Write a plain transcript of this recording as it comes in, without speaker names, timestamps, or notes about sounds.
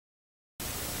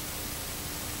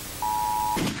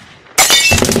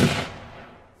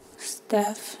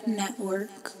Steph Network.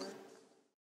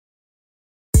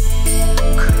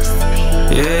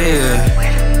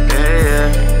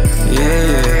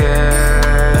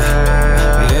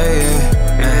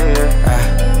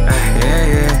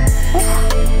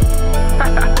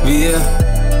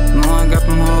 No, I got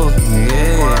them hoes with me, no,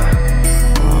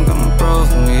 I got my bros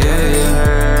with me,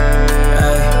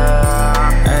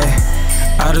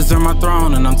 I deserve my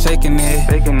throne and I'm taking it.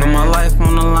 Put my life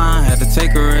on the line, had to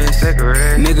take a risk.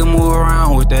 Nigga move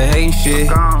around with the hating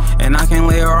shit, and I can't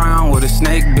lay around with a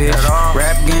snake bitch.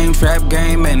 Rap game, trap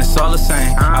game, man, it's all the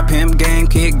same. I pimp game,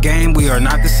 kick game, we are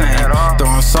not the same.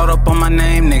 Throwing salt up on my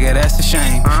name, nigga, that's a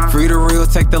shame. Free the real,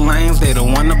 take the lames, they the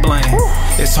one to blame.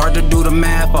 It's hard to do the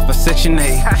math off of Section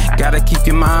 8. Gotta keep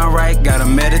your mind right, gotta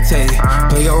meditate.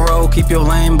 Play your role, keep your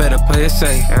lane, better play it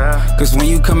safe. Cause when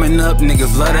you coming up,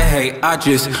 niggas love to hate. I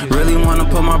just really wanna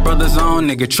put my brothers on,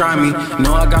 nigga, try me.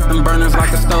 Know I got them burners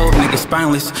like a stove, nigga,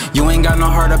 spineless. You ain't got no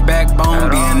heart or backbone,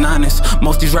 being honest.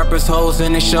 Most these rappers hoes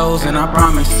in the shows, and I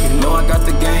promise, you know I got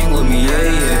the gang with me,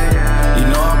 You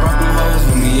know I brought them hoes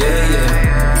with me,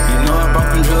 You know I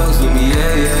brought them drugs with me,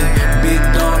 Big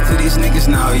dog to these niggas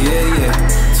now,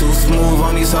 Too smooth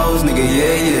on these hoes,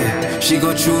 nigga, She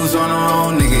gon' choose on her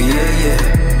own, nigga,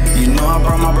 You know I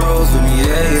brought my bros with me,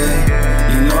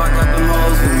 You know I got them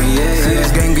hoes with me, See,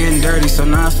 this game getting dirty, so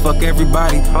now it's fuck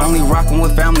everybody. Only rockin'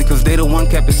 with family, cause they the one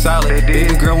kept it solid.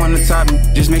 Baby girl wanna top me,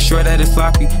 just make sure that it's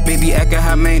sloppy. Baby act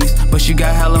high maintenance, but she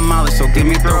got hella mileage, so get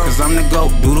me through, cause I'm the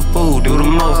GOAT. Do the food, do the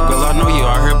most, girl, I know you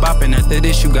out here bopping. After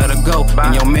this, you gotta go.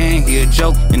 And your man, he a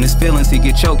joke, in his feelings, he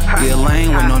get choked. He a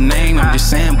lame with no name, I'm just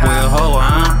saying, boy, a hoe,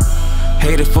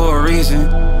 Hate it for a reason,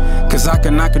 cause I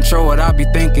cannot control what I be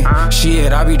thinking.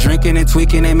 Shit, I be drinking and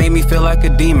tweaking, it made me feel like a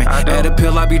demon. At a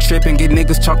pill, I be tripping, get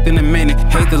niggas chalked in a minute.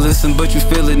 Hate to listen, but you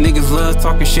feel it, niggas love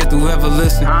talking shit to whoever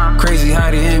listen. Crazy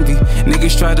how they envy,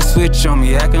 niggas try to switch on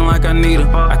me, acting like I need them.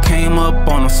 I came up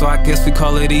on them, so I guess we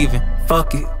call it even.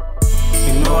 Fuck it.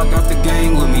 You know I got the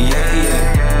gang with me,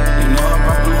 You know I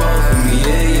brought them hoes with me,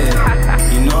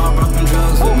 You know I brought them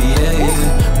drugs with me,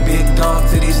 Big dog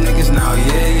to these niggas now,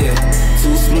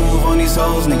 Too smooth on these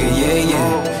hoes, nigga,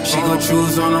 She gon'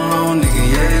 choose on her own, nigga,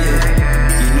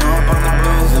 You know I brought the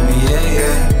bros with me,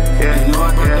 You know I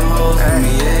got them hoes with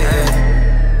me,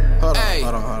 Hold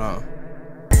on.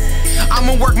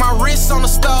 I'ma work my wrist on the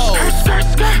stove.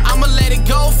 I'ma let it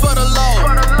go for the low.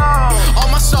 All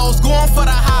my shows going for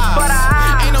the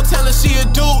highs. Ain't no telling she a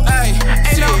do, ayy.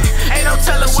 Ain't no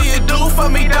telling she a do for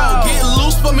me though. Get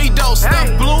loose for me though.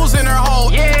 Stuff blues in her hole.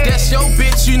 That's your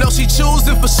bitch, you know she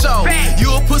choosing for show.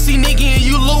 You a pussy nigga and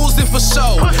you losing for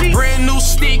show. Brand new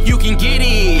stick, you can get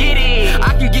it.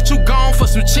 I can get you gone for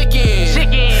some chicken.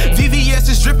 VVS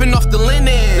is dripping off the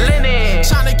linen.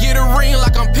 Tryna get a ring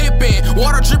like I'm Pippin.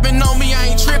 Water dripping on me, I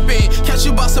ain't tripping. Catch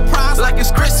you by surprise like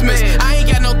it's Christmas. I ain't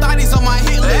got no thotties on my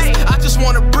hit list. I just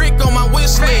want a brick on my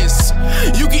wish list.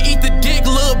 You can eat the dick,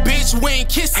 little bitch, we ain't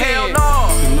kissing. Hell no.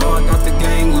 You know I got the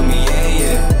gang with me,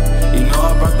 You know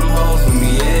I brought them hoes with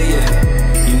me,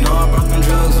 You know I brought them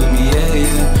drugs with me,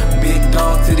 Big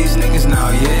dog to these niggas now,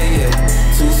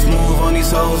 Too smooth on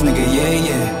these hoes,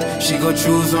 nigga, She gon'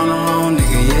 choose on her own,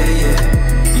 nigga,